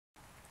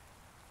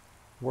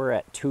We're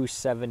at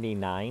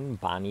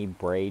 279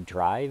 Brae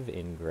Drive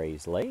in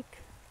Grays Lake.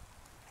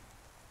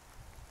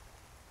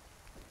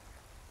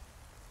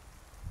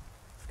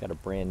 It's got a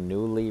brand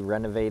newly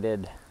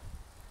renovated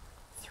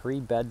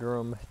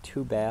 3-bedroom,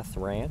 2-bath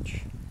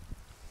ranch.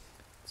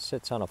 It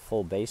sits on a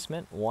full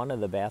basement. One of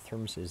the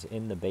bathrooms is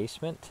in the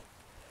basement.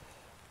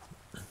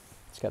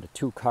 It's got a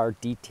 2-car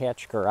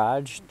detached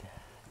garage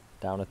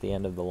down at the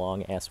end of the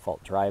long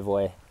asphalt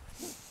driveway.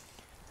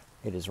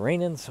 It is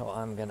raining, so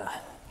I'm gonna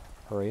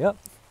hurry up.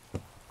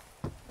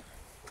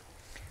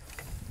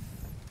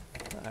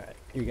 Alright,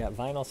 you got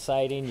vinyl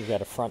siding, you've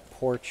got a front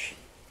porch.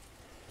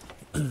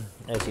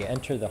 As you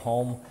enter the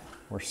home,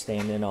 we're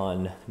standing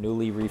on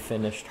newly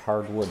refinished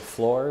hardwood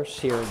floors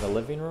here in the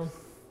living room.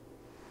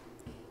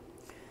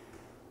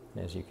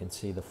 As you can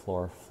see, the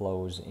floor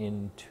flows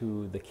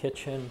into the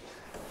kitchen.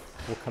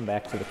 We'll come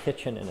back to the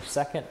kitchen in a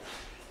second.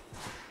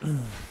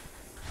 I'm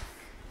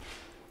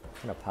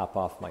gonna pop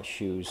off my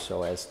shoes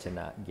so as to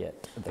not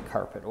get the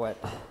carpet wet.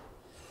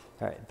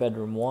 All right,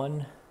 bedroom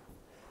 1.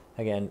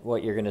 Again,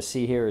 what you're gonna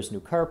see here is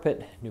new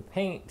carpet, new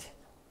paint.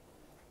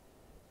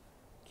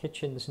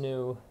 Kitchen's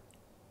new,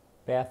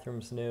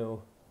 bathroom's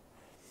new.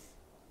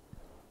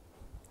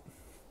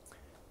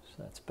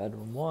 So that's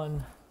bedroom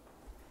 1.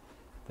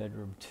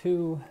 Bedroom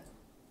 2.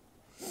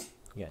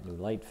 You got new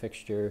light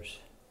fixtures.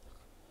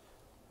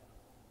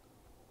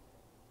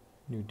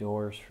 New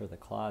doors for the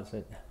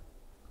closet.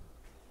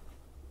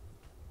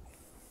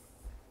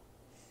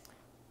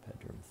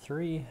 Bedroom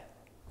 3.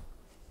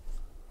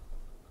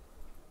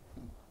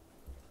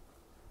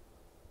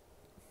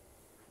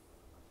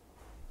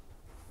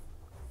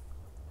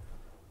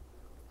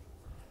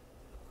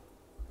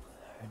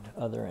 And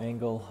other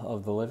angle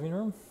of the living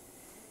room.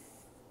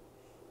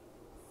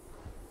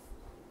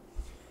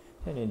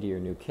 And into your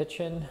new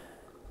kitchen.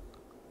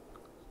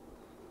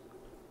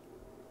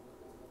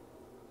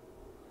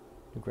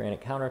 New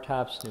granite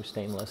countertops, new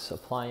stainless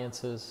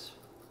appliances.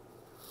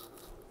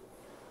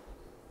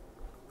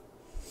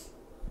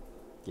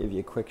 Give you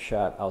a quick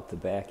shot out the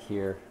back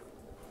here.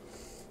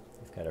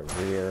 You've got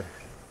a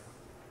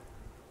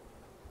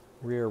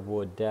rear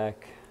wood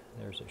deck.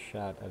 There's a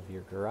shot of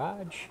your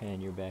garage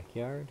and your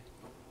backyard.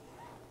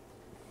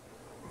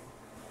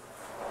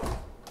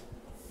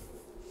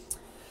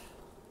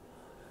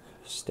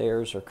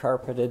 Stairs are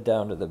carpeted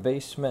down to the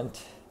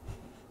basement.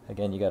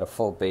 Again, you got a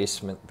full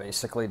basement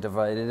basically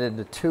divided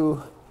into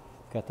 2.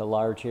 Got the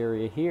large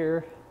area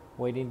here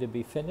waiting to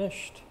be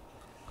finished.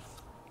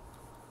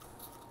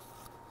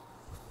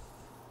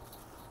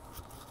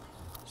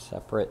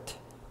 Separate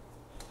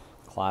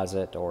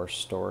closet or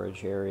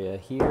storage area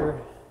here.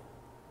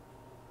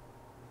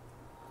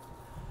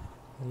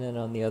 And then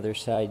on the other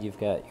side, you've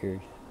got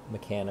your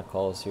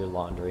mechanicals, your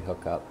laundry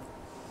hookup,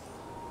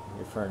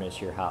 your furnace,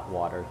 your hot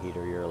water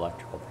heater, your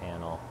electrical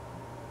panel.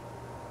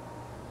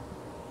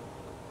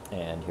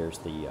 And here's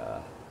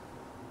the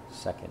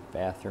second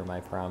bathroom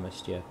I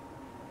promised you.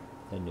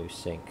 The new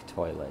sink,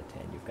 toilet,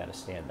 and you've got a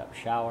stand-up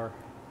shower.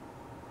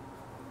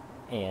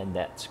 And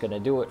that's going to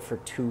do it for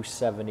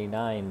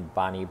 279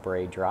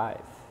 Brae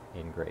Drive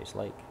in Grays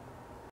Lake.